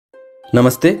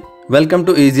Namaste, welcome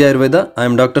to Easy Ayurveda. I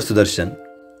am Dr. Sudarshan.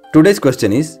 Today's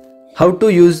question is how to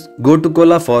use Gotu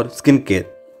Kola for skincare.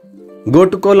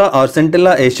 Gotu Kola or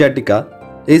Centella asiatica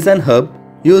is an herb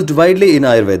used widely in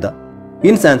Ayurveda.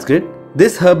 In Sanskrit,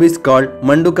 this herb is called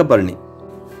Manduka Parni.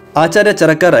 Acharya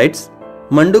Charaka writes,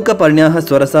 Manduka Parnyaha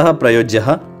Swarasaha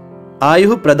Prayojyaha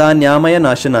Ayuhu Pradanyamaya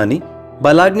Nashanani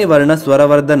Balagni Varna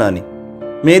Swaravardhanani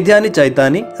Medhyani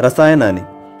Chaitani Rasayanani.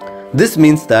 This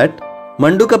means that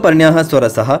Manduka Parnyaha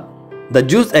Swarasaha, the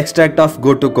juice extract of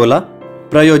Gotu Kola,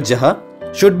 Prayojyaha,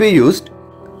 should be used.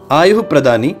 Ayuhu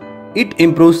Pradani, it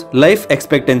improves life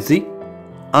expectancy.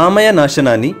 Amaya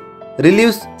Nashanani,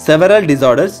 relieves several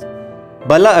disorders.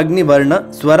 Bala Agni Varna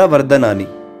Swara Vardhanani,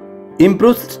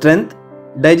 improves strength,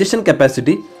 digestion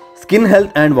capacity, skin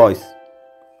health and voice.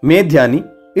 Medhyani,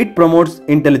 it promotes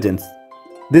intelligence.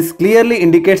 This clearly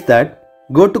indicates that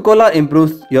Gotu Kola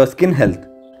improves your skin health.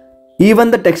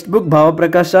 Even the textbook Bhava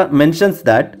Prakasha mentions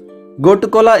that Gotu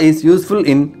Kola is useful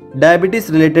in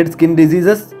diabetes-related skin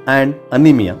diseases and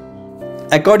anemia.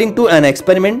 According to an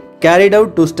experiment carried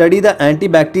out to study the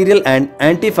antibacterial and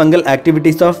antifungal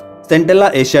activities of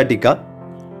Centella asiatica,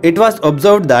 it was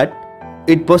observed that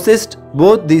it possessed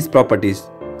both these properties.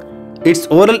 Its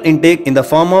oral intake in the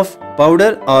form of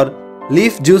powder or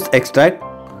leaf juice extract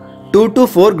 2 to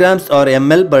 4 grams or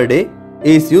ml per day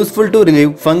is useful to relieve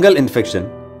fungal infection.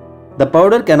 The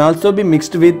powder can also be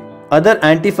mixed with other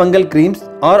antifungal creams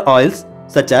or oils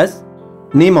such as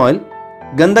neem oil,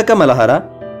 Gandhaka Malahara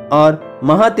or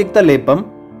Mahatikta Lepam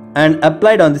and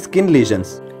applied on the skin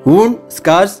lesions, wound,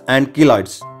 scars and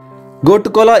keloids.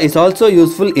 Gotu Kola is also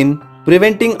useful in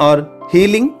preventing or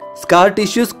healing scar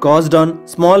tissues caused on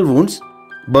small wounds,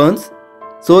 burns,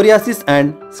 psoriasis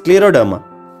and scleroderma.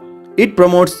 It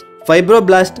promotes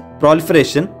fibroblast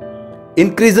proliferation,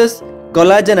 increases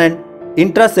collagen and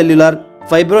intracellular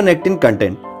fibronectin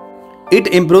content. It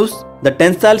improves the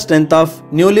tensile strength of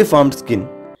newly formed skin.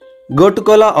 Gotu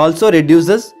Kola also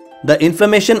reduces the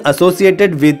inflammation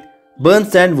associated with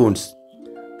burns and wounds.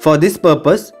 For this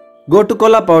purpose, Gotu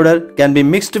Kola powder can be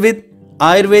mixed with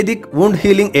Ayurvedic wound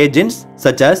healing agents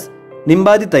such as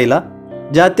Nimbadi Taila,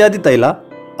 Jatyadi Taila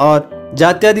or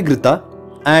Jatyadi Grita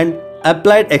and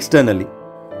applied externally.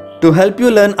 To help you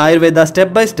learn Ayurveda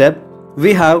step by step,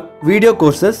 we have video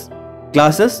courses,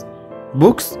 classes,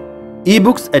 books,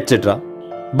 e-books, etc.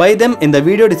 Buy them in the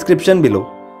video description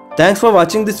below. Thanks for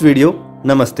watching this video.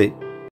 Namaste.